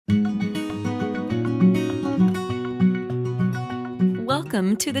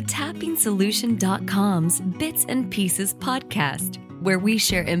Welcome to the TappingSolution.com's Bits and Pieces podcast, where we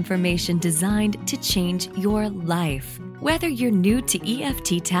share information designed to change your life. Whether you're new to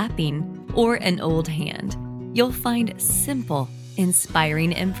EFT tapping or an old hand, you'll find simple,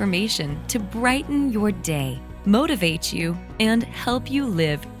 inspiring information to brighten your day, motivate you, and help you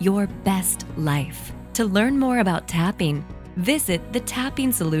live your best life. To learn more about tapping, visit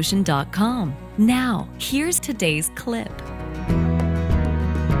TheTappingSolution.com. Now, here's today's clip.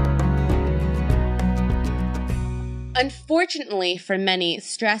 Unfortunately, for many,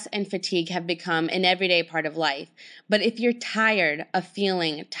 stress and fatigue have become an everyday part of life. But if you're tired of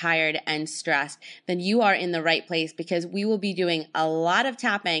feeling tired and stressed, then you are in the right place, because we will be doing a lot of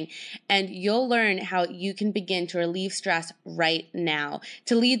tapping and you'll learn how you can begin to relieve stress right now.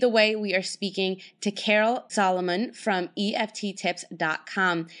 To lead the way, we are speaking to Carol Solomon from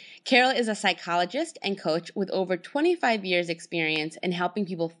EFTtips.com. Carol is a psychologist and coach with over 25 years experience in helping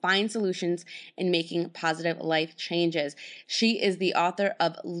people find solutions and making positive life changes. She is the author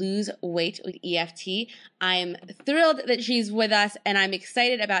of Lose Weight with EFT. I'm thrilled that she's with us, and I'm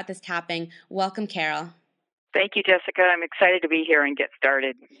excited about this tapping. Welcome, Carol. Thank you, Jessica. I'm excited to be here and get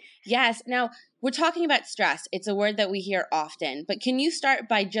started. Yes. Now, we're talking about stress. It's a word that we hear often, but can you start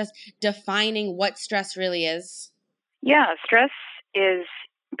by just defining what stress really is? Yeah, stress is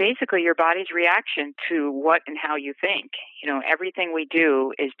basically your body's reaction to what and how you think. Everything we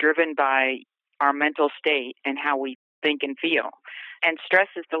do is driven by our mental state and how we think and feel. And stress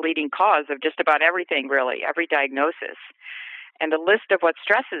is the leading cause of just about everything, really, every diagnosis. And the list of what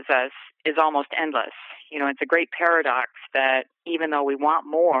stresses us is almost endless. It's a great paradox that even though we want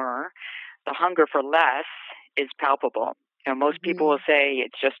more, the hunger for less is palpable. Most people will say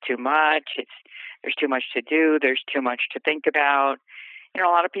it's just too much, there's too much to do, there's too much to think about. A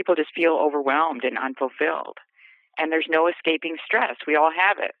lot of people just feel overwhelmed and unfulfilled. And there's no escaping stress. We all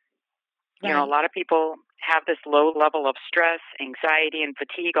have it. Right. A lot of people have this low level of stress, anxiety, and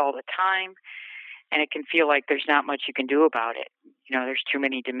fatigue all the time, and it can feel like there's not much you can do about it. There's too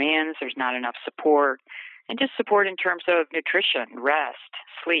many demands, there's not enough support, and just support in terms of nutrition, rest,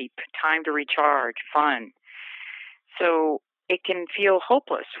 sleep, time to recharge, fun. So it can feel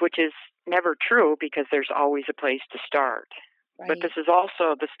hopeless, which is never true because there's always a place to start. Right. But this is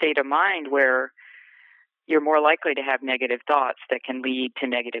also the state of mind where you're more likely to have negative thoughts that can lead to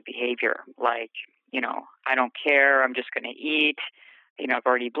negative behavior, like, I don't care, I'm just going to eat, I've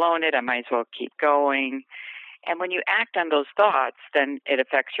already blown it, I might as well keep going. And when you act on those thoughts, then it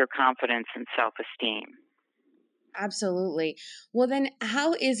affects your confidence and self-esteem. Absolutely. Well, then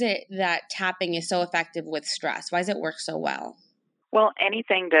how is it that tapping is so effective with stress? Why does it work so well? Well,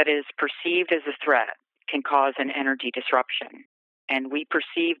 anything that is perceived as a threat can cause an energy disruption. And we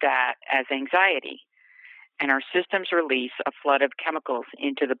perceive that as anxiety. And our systems release a flood of chemicals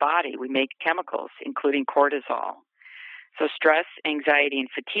into the body. We make chemicals, including cortisol. So stress, anxiety, and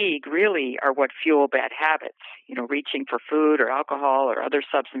fatigue really are what fuel bad habits. Reaching for food or alcohol or other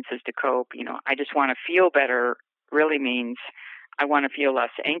substances to cope. I just want to feel better really means I want to feel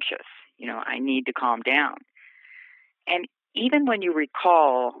less anxious. I need to calm down. And even when you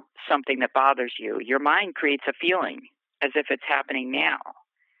recall something that bothers you, your mind creates a feeling as if it's happening now.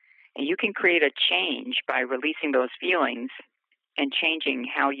 And you can create a change by releasing those feelings and changing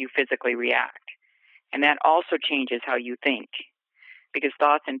how you physically react. And that also changes how you think, because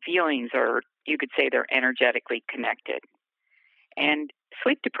thoughts and feelings are, you could say, they're energetically connected. And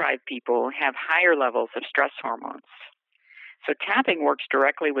sleep-deprived people have higher levels of stress hormones. So tapping works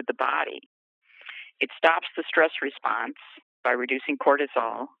directly with the body. It stops the stress response by reducing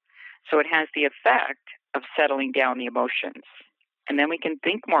cortisol, so it has the effect of settling down the emotions. And then we can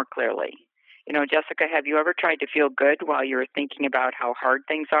think more clearly. Jessica, have you ever tried to feel good while you're thinking about how hard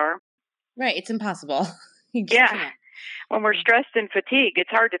things are? Right. It's impossible. Yeah. When we're stressed and fatigued, it's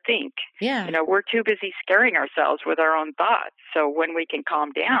hard to think. Yeah. We're too busy scaring ourselves with our own thoughts. So when we can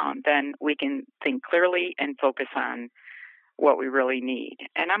calm down, then we can think clearly and focus on what we really need.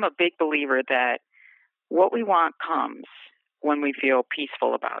 And I'm a big believer that what we want comes when we feel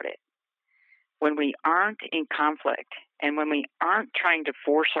peaceful about it, when we aren't in conflict, and when we aren't trying to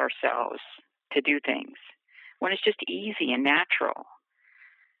force ourselves to do things, when it's just easy and natural.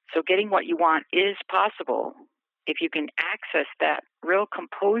 So getting what you want is possible if you can access that real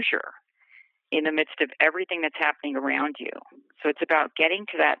composure in the midst of everything that's happening around you. So it's about getting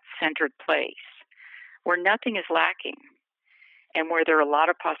to that centered place where nothing is lacking and where there are a lot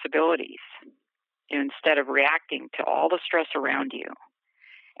of possibilities instead of reacting to all the stress around you.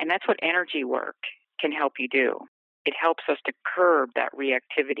 And that's what energy work can help you do. It helps us to curb that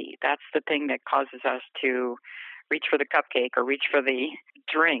reactivity. That's the thing that causes us to reach for the cupcake or reach for the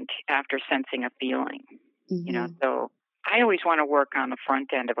drink after sensing a feeling. So I always want to work on the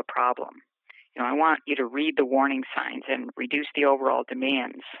front end of a problem. I want you to read the warning signs and reduce the overall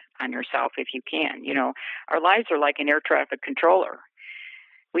demands on yourself if you can. Our lives are like an air traffic controller.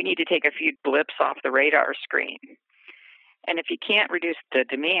 We need to take a few blips off the radar screen. And if you can't reduce the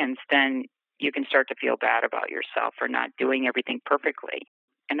demands, then you can start to feel bad about yourself for not doing everything perfectly.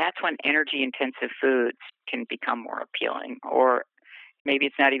 And that's when energy-intensive foods can become more appealing. Or maybe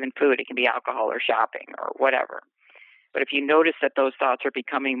it's not even food. It can be alcohol or shopping or whatever. But if you notice that those thoughts are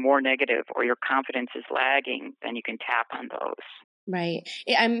becoming more negative or your confidence is lagging, then you can tap on those. Right.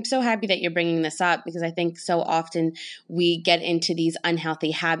 I'm so happy that you're bringing this up because I think so often we get into these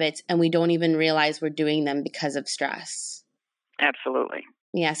unhealthy habits and we don't even realize we're doing them because of stress. Absolutely.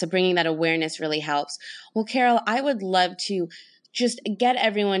 Yeah, so bringing that awareness really helps. Well, Carol, I would love to just get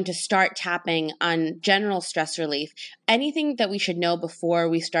everyone to start tapping on general stress relief. Anything that we should know before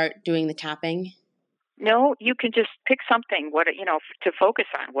we start doing the tapping? No, you can just pick something to focus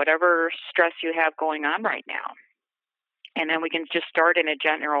on, whatever stress you have going on right now. And then we can just start in a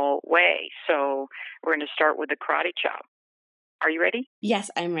general way. So we're going to start with the karate chop. Are you ready? Yes,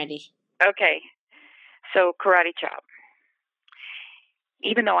 I'm ready. Okay. So karate chop.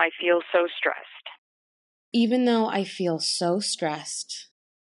 Even though I feel so stressed. Even though I feel so stressed.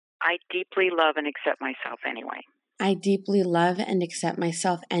 I deeply love and accept myself anyway. I deeply love and accept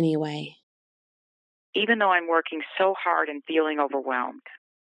myself anyway. Even though I'm working so hard and feeling overwhelmed.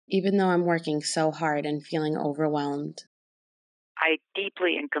 Even though I'm working so hard and feeling overwhelmed. I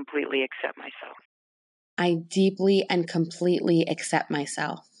deeply and completely accept myself. I deeply and completely accept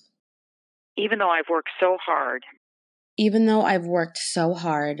myself. Even though I've worked so hard. Even though I've worked so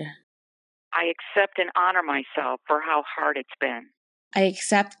hard. I accept and honor myself for how hard it's been. I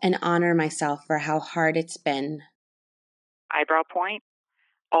accept and honor myself for how hard it's been. Eyebrow point,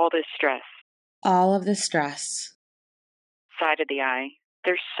 all this stress. All of the stress. Side of the eye,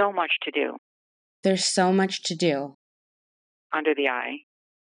 there's so much to do. There's so much to do. Under the eye,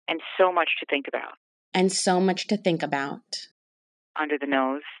 and so much to think about. And so much to think about. Under the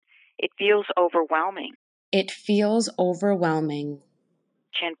nose, it feels overwhelming. It feels overwhelming.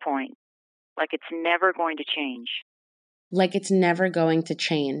 Chin point, like it's never going to change. Like it's never going to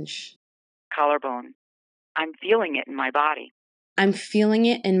change. Collarbone, I'm feeling it in my body. I'm feeling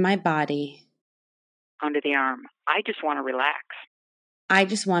it in my body. Under the arm, I just want to relax. I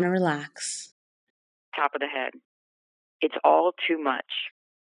just want to relax. Top of the head, it's all too much.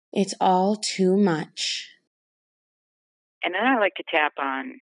 It's all too much. And then I like to tap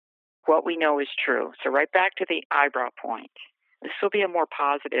on what we know is true. So right back to the eyebrow point. This will be a more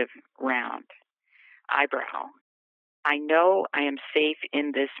positive round. Eyebrow, I know I am safe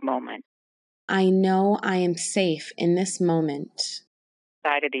in this moment. I know I am safe in this moment.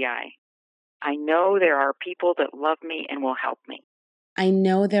 Side of the eye, I know there are people that love me and will help me. I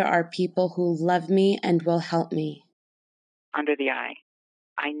know there are people who love me and will help me. Under the eye,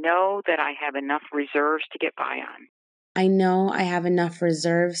 I know that I have enough reserves to get by on. I know I have enough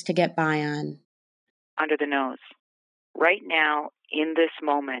reserves to get by on. Under the nose, right now, in this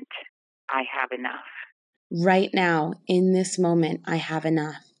moment, I have enough. Right now, in this moment, I have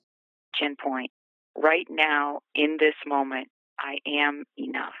enough. Chin point, right now, in this moment, I am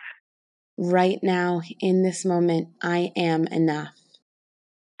enough. Right now, in this moment, I am enough.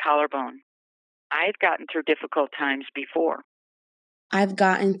 Collarbone, I've gotten through difficult times before. I've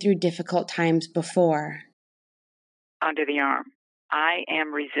gotten through difficult times before. Under the arm, I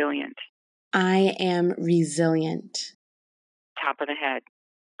am resilient. I am resilient. Top of the head,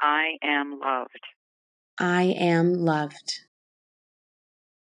 I am loved. I am loved.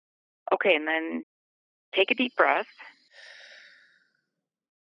 Okay, and then take a deep breath.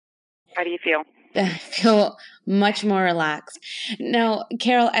 How do you feel? I feel much more relaxed. Now,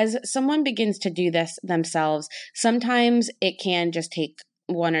 Carol, as someone begins to do this themselves, sometimes it can just take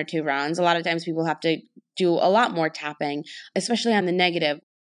one or two rounds. A lot of times people have to do a lot more tapping, especially on the negative.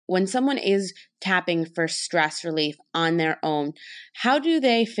 When someone is tapping for stress relief on their own, how do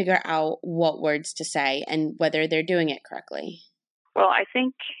they figure out what words to say and whether they're doing it correctly? Well, I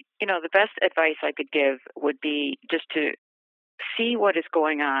think, the best advice I could give would be just to see what is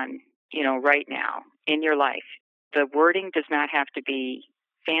going on, right now in your life. The wording does not have to be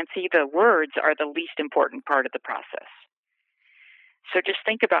fancy. The words are the least important part of the process. So just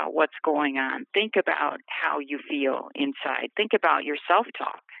think about what's going on. Think about how you feel inside. Think about your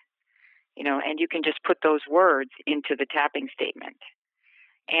self-talk, and you can just put those words into the tapping statement.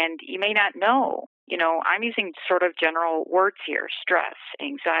 And you may not know, I'm using sort of general words here: stress,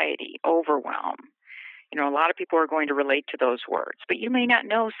 anxiety, overwhelm, A lot of people are going to relate to those words, but you may not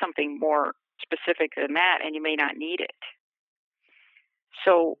know something more specific than that, and you may not need it.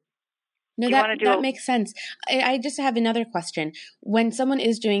 So, No, do you want to that makes sense. I just have another question. When someone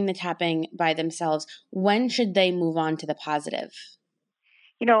is doing the tapping by themselves, when should they move on to the positive?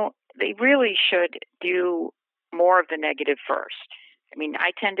 They really should do more of the negative first.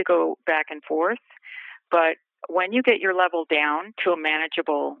 I tend to go back and forth, but when you get your level down to a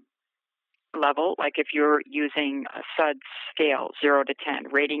manageable level, like if you're using a SUD scale, 0 to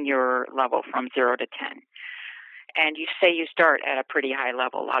 10, rating your level from 0 to 10, and you say you start at a pretty high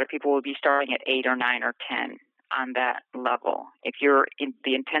level, a lot of people will be starting at 8 or 9 or 10 on that level. If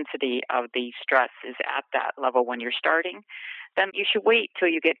the intensity of the stress is at that level when you're starting, then you should wait till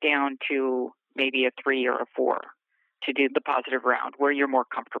you get down to maybe a 3 or a 4 to do the positive round where you're more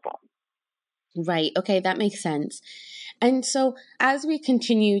comfortable. Right. Okay, that makes sense. And so as we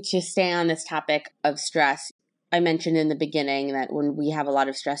continue to stay on this topic of stress, I mentioned in the beginning that when we have a lot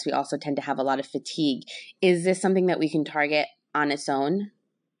of stress, we also tend to have a lot of fatigue. Is this something that we can target on its own?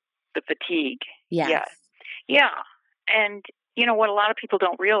 The fatigue. Yes. Yeah. And, what a lot of people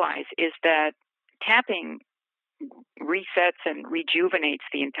don't realize is that tapping resets and rejuvenates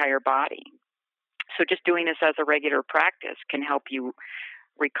the entire body. So just doing this as a regular practice can help you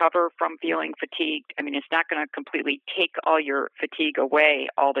recover from feeling fatigued. It's not going to completely take all your fatigue away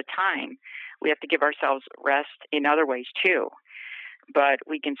all the time. We have to give ourselves rest in other ways too. But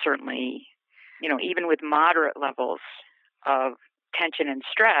we can certainly, even with moderate levels of tension and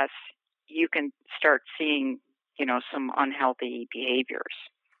stress, you can start seeing, some unhealthy behaviors.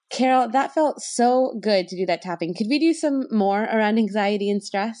 Carol, that felt so good to do that tapping. Could we do some more around anxiety and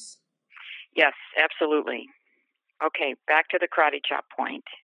stress? Yes, absolutely. Okay, back to the karate chop point.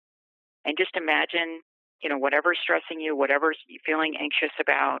 And just imagine, whatever's stressing you, whatever's you're feeling anxious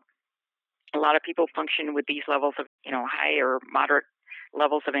about. A lot of people function with these levels of, high or moderate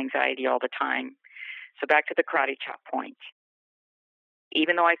levels of anxiety all the time. So back to the karate chop point.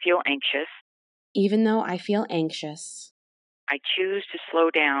 Even though I feel anxious, I choose to slow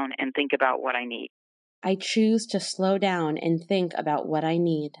down and think about what I need. I choose to slow down and think about what I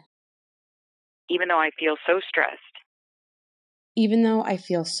need. Even though I feel so stressed,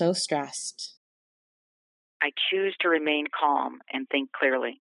 I choose to remain calm and think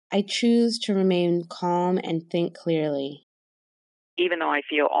clearly. I choose to remain calm and think clearly. Even though I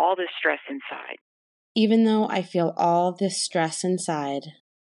feel all this stress inside,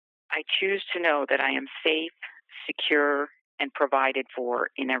 I choose to know that I am safe, secure, and provided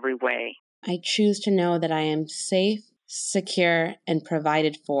for in every way. I choose to know that I am safe, secure, and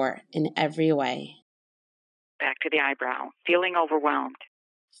provided for in every way. Back to the eyebrow, feeling overwhelmed.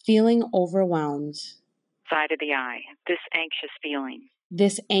 Side of the eye, this anxious feeling.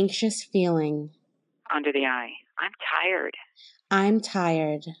 Under the eye, I'm tired.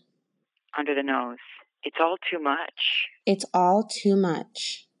 Under the nose, it's all too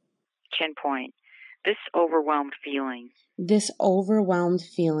much. Chin point, this overwhelmed feeling.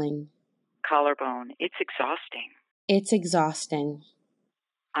 Collarbone, it's exhausting.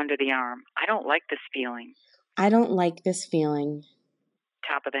 Under the arm, I don't like this feeling.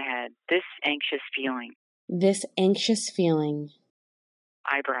 Top of the head, this anxious feeling.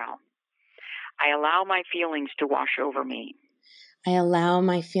 Eyebrow, I allow my feelings to wash over me.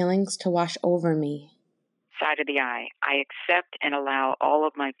 Side of the eye, I accept and allow all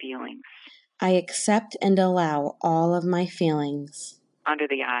of my feelings. Under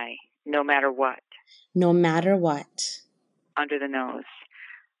the eye, no matter what. Under the nose,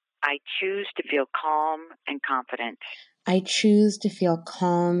 I choose to feel calm and confident.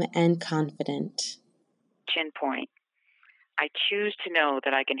 Chin point, I choose to know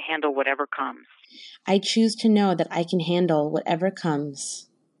that I can handle whatever comes.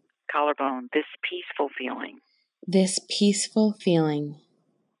 Collarbone, this peaceful feeling.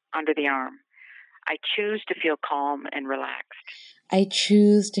 Under the arm, I choose to feel calm and relaxed.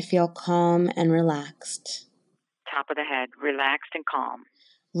 Top of the head, relaxed and calm.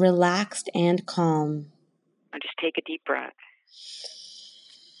 Now just take a deep breath.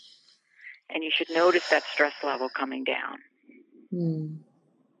 And you should notice that stress level coming down.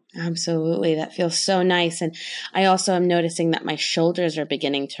 Absolutely. That feels so nice. And I also am noticing that my shoulders are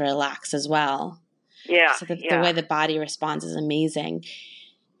beginning to relax as well. Yeah. So the way the body responds is amazing.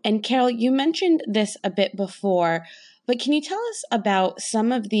 And Carol, you mentioned this a bit before, but can you tell us about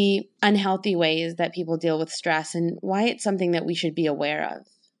some of the unhealthy ways that people deal with stress and why it's something that we should be aware of?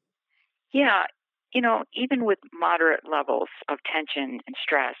 Yeah. Even with moderate levels of tension and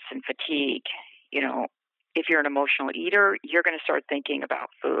stress and fatigue, if you're an emotional eater, you're going to start thinking about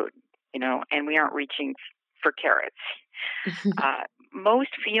food. and we aren't reaching for carrots. Most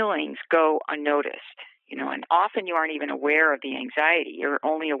feelings go unnoticed, and often you aren't even aware of the anxiety. You're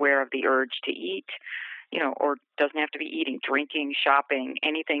only aware of the urge to eat, or doesn't have to be eating, drinking, shopping,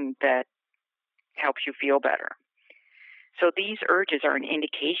 anything that helps you feel better. So these urges are an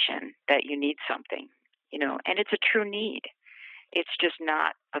indication that you need something, and it's a true need. It's just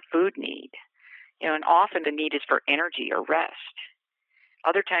not a food need, and often the need is for energy or rest.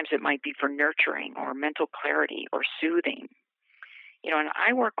 Other times it might be for nurturing or mental clarity or soothing. And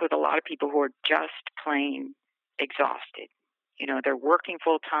I work with a lot of people who are just plain exhausted. They're working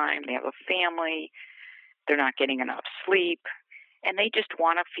full time, they have a family, they're not getting enough sleep, and they just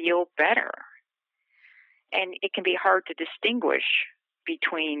want to feel better. And it can be hard to distinguish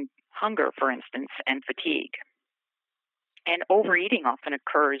between hunger, for instance, and fatigue. And overeating often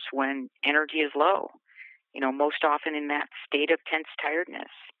occurs when energy is low, most often in that state of tense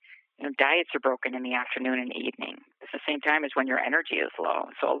tiredness. Diets are broken in the afternoon and evening. It's the same time as when your energy is low.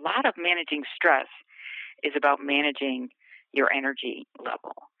 So a lot of managing stress is about managing your energy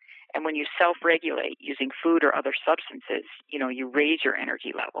level. And when you self-regulate using food or other substances, you raise your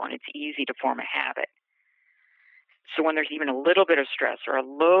energy level, and it's easy to form a habit. So when there's even a little bit of stress or a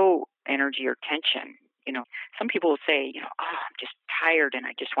low energy or tension, some people will say, I'm just tired and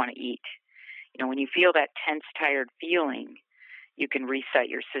I just want to eat. When you feel that tense, tired feeling, you can reset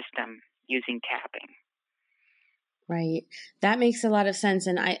your system using tapping. Right. That makes a lot of sense.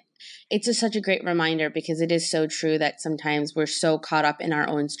 And it's such a great reminder, because it is so true that sometimes we're so caught up in our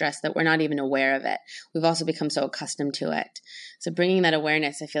own stress that we're not even aware of it. We've also become so accustomed to it. So bringing that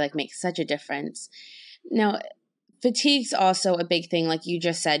awareness, I feel like, makes such a difference. Now, fatigue's also a big thing. Like you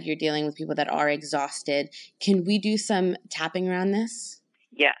just said, you're dealing with people that are exhausted. Can we do some tapping around this?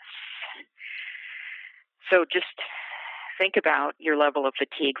 Yes. So just think about your level of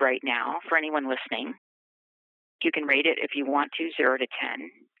fatigue right now. For anyone listening, you can rate it, if you want to, 0 to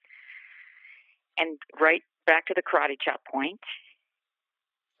 10. And right back to the karate chop point.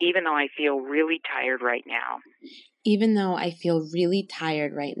 Even though I feel really tired right now. Even though I feel really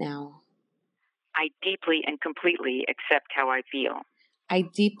tired right now. I deeply and completely accept how I feel. I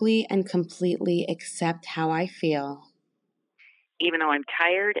deeply and completely accept how I feel. Even though I'm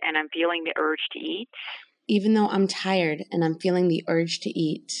tired and I'm feeling the urge to eat. Even though I'm tired and I'm feeling the urge to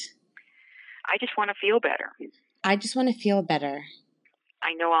eat. I just want to feel better. I just want to feel better.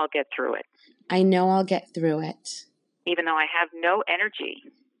 I know I'll get through it. I know I'll get through it. Even though I have no energy.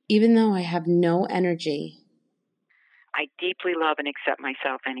 Even though I have no energy. I deeply love and accept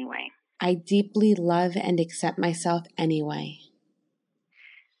myself anyway. I deeply love and accept myself anyway.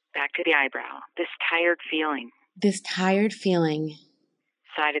 Back to the eyebrow. This tired feeling. This tired feeling.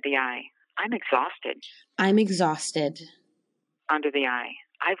 Side of the eye. I'm exhausted. I'm exhausted. Under the eye.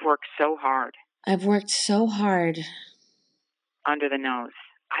 I've worked so hard. I've worked so hard. Under the nose.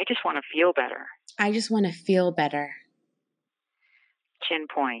 I just want to feel better. I just want to feel better. Chin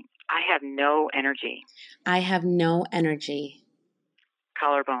point. I have no energy. I have no energy.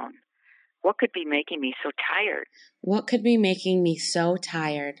 Collarbone. What could be making me so tired? What could be making me so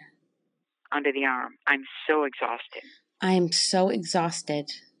tired? Under the arm. I'm so exhausted. I am so exhausted.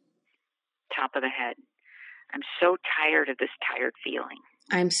 Top of the head. I'm so tired of this tired feeling.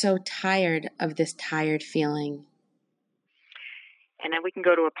 I'm so tired of this tired feeling. And then we can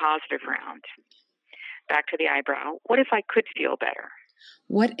go to a positive round. Back to the eyebrow. What if I could feel better?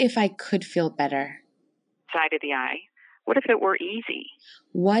 What if I could feel better? Side of the eye. What if it were easy?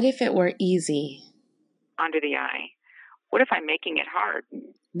 What if it were easy? Under the eye. What if I'm making it hard?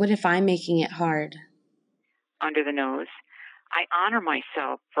 What if I'm making it hard? Under the nose. I honor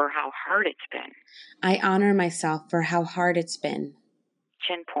myself for how hard it's been. I honor myself for how hard it's been.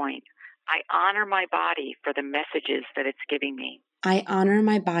 Chin point. I honor my body for the messages that it's giving me. I honor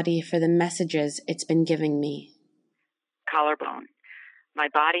my body for the messages it's been giving me. Collarbone. My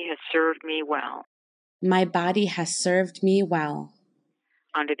body has served me well. My body has served me well.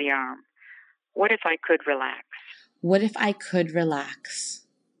 Under the arm. What if I could relax? What if I could relax?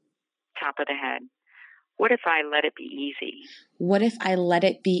 Top of the head. What if I let it be easy? What if I let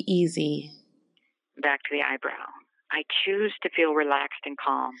it be easy? Back to the eyebrow. I choose to feel relaxed and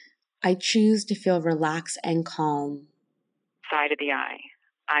calm. I choose to feel relaxed and calm. Side of the eye.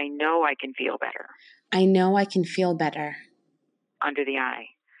 I know I can feel better. I know I can feel better. Under the eye.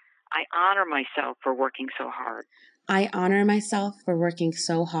 I honor myself for working so hard. I honor myself for working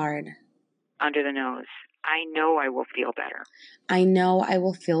so hard. Under the nose. I know I will feel better. I know I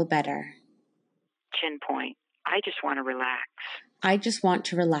will feel better. Chin point. I just want to relax. I just want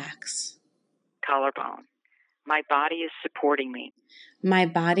to relax. Collarbone. My body is supporting me. My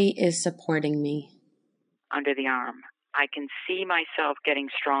body is supporting me. Under the arm. I can see myself getting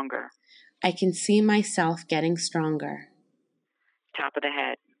stronger. I can see myself getting stronger. Top of the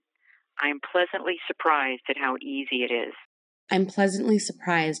head. I am pleasantly surprised at how easy it is. I'm pleasantly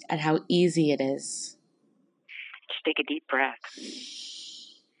surprised at how easy it is. Just take a deep breath.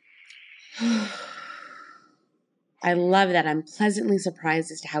 I love that. I'm pleasantly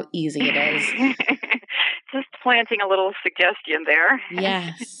surprised as to how easy it is. Just planting a little suggestion there.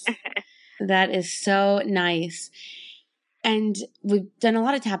 Yes. That is so nice. And we've done a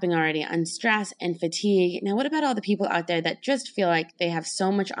lot of tapping already on stress and fatigue. Now, what about all the people out there that just feel like they have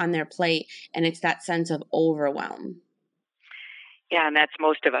so much on their plate and it's that sense of overwhelm? Yeah, and that's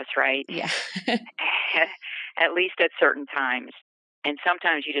most of us, right? Yeah. At least at certain times. And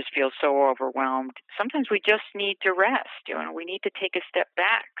sometimes you just feel so overwhelmed. Sometimes we just need to rest. We need to take a step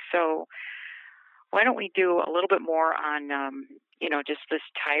back. So why don't we do a little bit more on, just this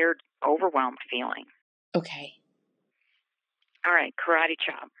tired, overwhelmed feeling? Okay. All right, karate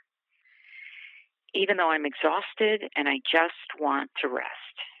chop. Even though I'm exhausted and I just want to rest.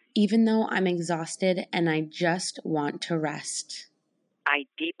 Even though I'm exhausted and I just want to rest. I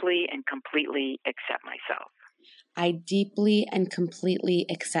deeply and completely accept myself. I deeply and completely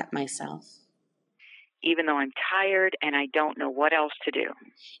accept myself. Even though I'm tired and I don't know what else to do.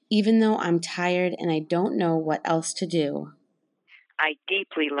 Even though I'm tired and I don't know what else to do. I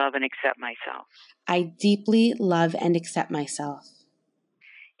deeply love and accept myself. I deeply love and accept myself.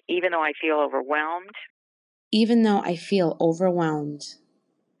 Even though I feel overwhelmed. Even though I feel overwhelmed.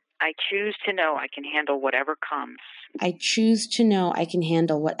 I choose to know I can handle whatever comes. I choose to know I can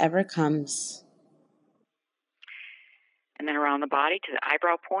handle whatever comes. And then around the body to the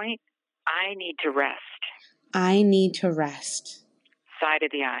eyebrow point, I need to rest. I need to rest. Side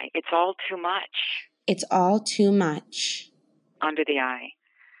of the eye, it's all too much. It's all too much. Under the eye,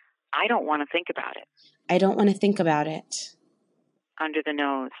 I don't want to think about it. I don't want to think about it. Under the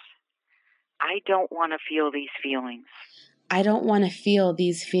nose, I don't want to feel these feelings. I don't want to feel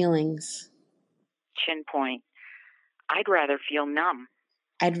these feelings. Chin point, I'd rather feel numb.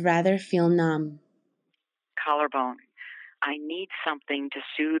 I'd rather feel numb. Collarbone, I need something to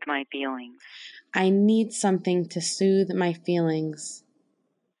soothe my feelings. I need something to soothe my feelings.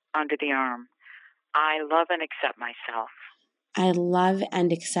 Under the arm, I love and accept myself. I love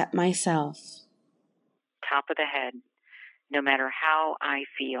and accept myself. Top of the head, no matter how I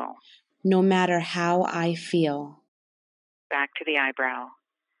feel. No matter how I feel. Back to the eyebrow,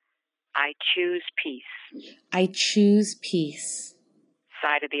 I choose peace. I choose peace.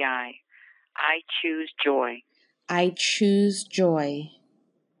 Side of the eye, I choose joy. I choose joy.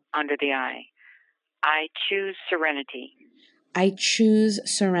 Under the eye, I choose serenity. I choose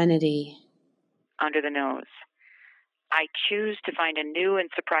serenity. Under the nose, I choose to find a new and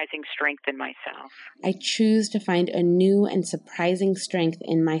surprising strength in myself. I choose to find a new and surprising strength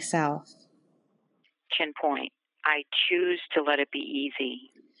in myself. Chin point, I choose to let it be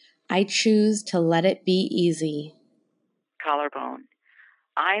easy. I choose to let it be easy. Collarbone,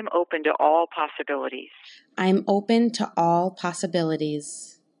 I'm open to all possibilities. I'm open to all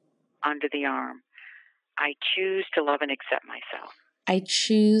possibilities. Under the arm, I choose to love and accept myself. I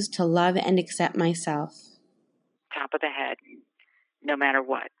choose to love and accept myself. Top of the head, no matter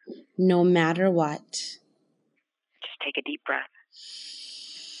what. No matter what. Just take a deep breath.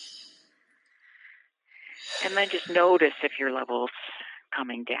 And then just notice if your level's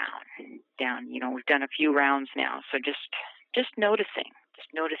coming down. We've done a few rounds now, so just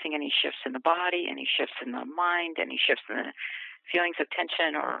noticing any shifts in the body, any shifts in the mind, any shifts in the feelings of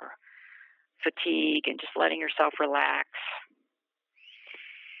tension or fatigue, and just letting yourself relax.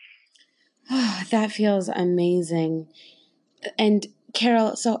 That feels amazing. And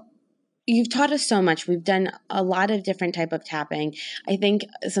Carol, so you've taught us so much. We've done a lot of different type of tapping. I think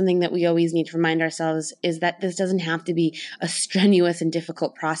something that we always need to remind ourselves is that this doesn't have to be a strenuous and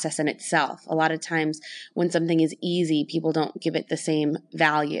difficult process in itself. A lot of times when something is easy, people don't give it the same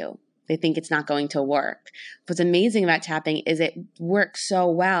value. They think it's not going to work. What's amazing about tapping is it works so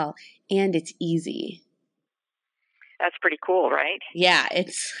well and it's easy. That's pretty cool, right? Yeah,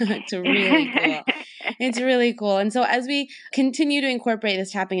 it's really cool. It's really cool. And so as we continue to incorporate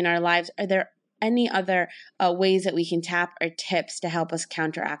this tapping in our lives, are there any other ways that we can tap or tips to help us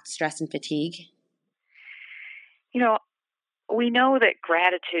counteract stress and fatigue? We know that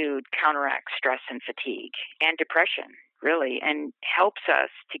gratitude counteracts stress and fatigue and depression, really, and helps us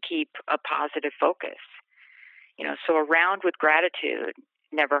to keep a positive focus. So a round with gratitude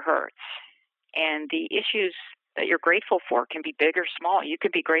never hurts. And the issues that you're grateful for can be big or small. You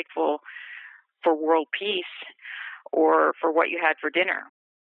could be grateful for world peace, or for what you had for dinner.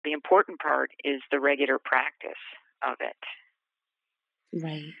 The important part is the regular practice of it.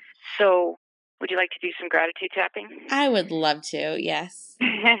 Right. So, would you like to do some gratitude tapping? I would love to, yes.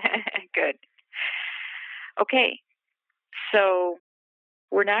 Good. Okay, so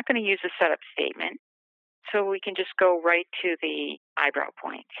we're not going to use a setup statement, so we can just go right to the eyebrow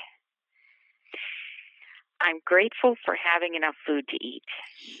point. I'm grateful for having enough food to eat.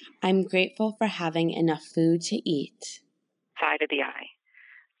 I'm grateful for having enough food to eat. Side of the eye.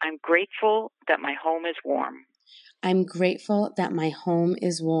 I'm grateful that my home is warm. I'm grateful that my home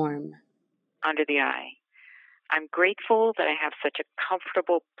is warm. Under the eye. I'm grateful that I have such a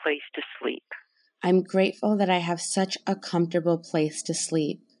comfortable place to sleep. I'm grateful that I have such a comfortable place to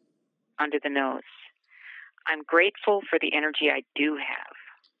sleep. Under the nose. I'm grateful for the energy I do have.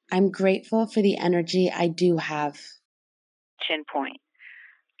 I'm grateful for the energy I do have. Chin point.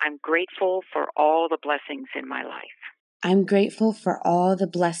 I'm grateful for all the blessings in my life. I'm grateful for all the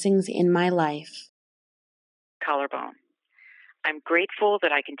blessings in my life. Collarbone. I'm grateful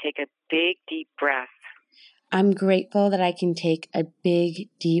that I can take a big, deep breath. I'm grateful that I can take a big,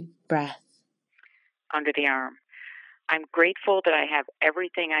 deep breath. Under the arm. I'm grateful that I have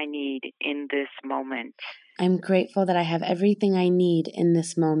everything I need in this moment. I'm grateful that I have everything I need in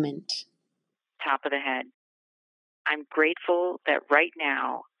this moment. Top of the head. I'm grateful that right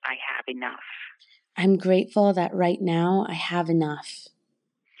now I have enough. I'm grateful that right now I have enough.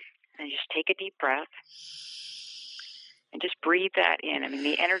 And just take a deep breath and just breathe that in. I mean,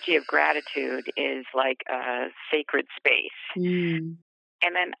 the energy of gratitude is like a sacred space.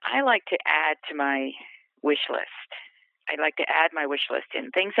 And then I like to add to my wish list. I like to add my wish list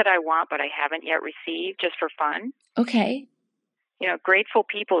in things that I want but I haven't yet received, just for fun. Okay. You know, grateful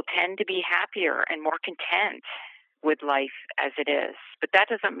people tend to be happier and more content with life as it is. But that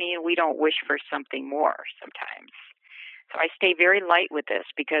doesn't mean we don't wish for something more sometimes. So I stay very light with this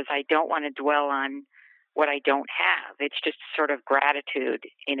because I don't want to dwell on what I don't have. It's just sort of gratitude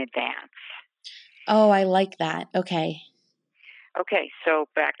in advance. Oh, I like that. Okay. Okay, so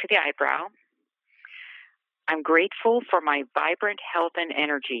back to the eyebrow. I'm grateful for my vibrant health and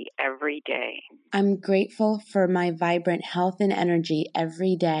energy every day. I'm grateful for my vibrant health and energy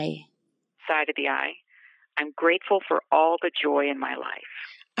every day. Side of the eye. I'm grateful for all the joy in my life.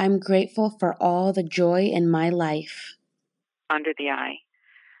 I'm grateful for all the joy in my life. Under the eye.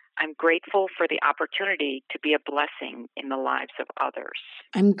 I'm grateful for the opportunity to be a blessing in the lives of others.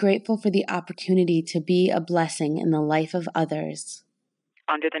 I'm grateful for the opportunity to be a blessing in the life of others.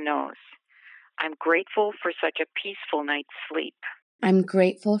 Under the nose. I'm grateful for such a peaceful night's sleep. I'm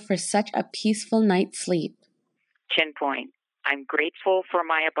grateful for such a peaceful night's sleep. Chin point. I'm grateful for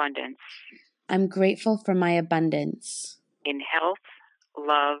my abundance. I'm grateful for my abundance. In health,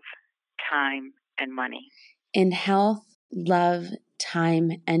 love, time, and money. In health, love,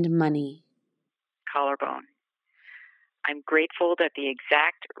 time, and money. Collarbone. I'm grateful that the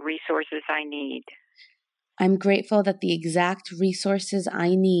exact resources I need. I'm grateful that the exact resources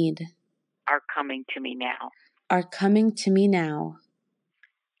I need are coming to me now. Are coming to me now.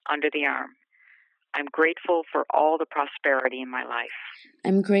 Under the arm. I'm grateful for all the prosperity in my life.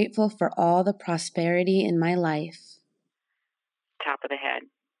 I'm grateful for all the prosperity in my life. Top of the head.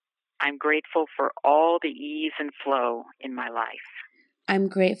 I'm grateful for all the ease and flow in my life. I'm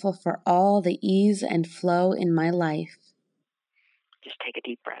grateful for all the ease and flow in my life. Just take a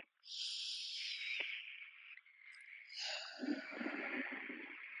deep breath.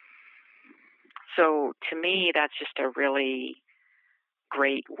 So to me, that's just a really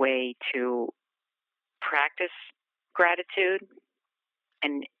great way to practice gratitude.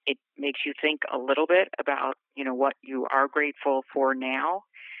 And it makes you think a little bit about, what you are grateful for now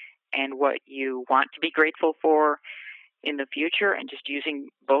and what you want to be grateful for in the future, and just using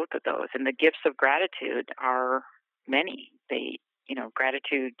both of those. And the gifts of gratitude are many.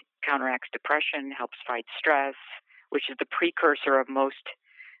 Gratitude counteracts depression, helps fight stress, which is the precursor of most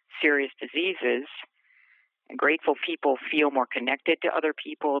serious diseases. And grateful people feel more connected to other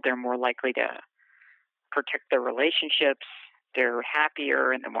people. They're more likely to protect their relationships. They're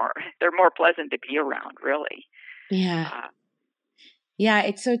happier and they're more pleasant to be around, really. Yeah. Yeah,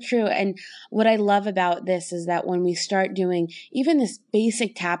 it's so true. And what I love about this is that when we start doing even this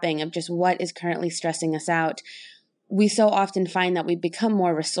basic tapping of just what is currently stressing us out, we so often find that we become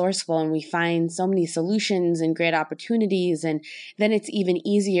more resourceful and we find so many solutions and great opportunities. And then it's even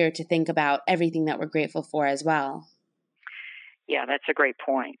easier to think about everything that we're grateful for as well. Yeah, that's a great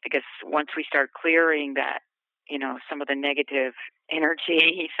point, because once we start clearing that, some of the negative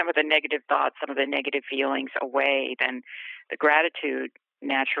energy, some of the negative thoughts, some of the negative feelings away, then the gratitude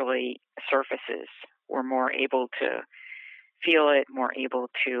naturally surfaces we're more able to feel it, more able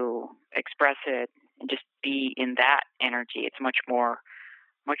to express it, and just be in that energy. It's much more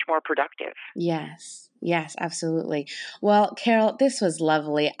productive. Yes, absolutely. Well, Carol, this was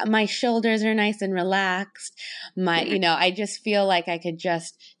lovely. My shoulders are nice and relaxed. I just feel like I could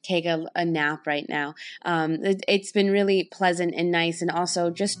just take a nap right now. It's been really pleasant and nice, and also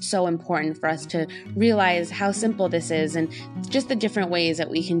just so important for us to realize how simple this is and just the different ways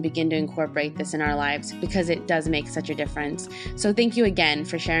that we can begin to incorporate this in our lives, because it does make such a difference. So thank you again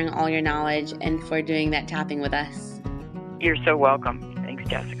for sharing all your knowledge and for doing that tapping with us. You're so welcome. Thanks,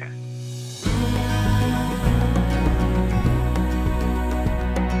 Jessica.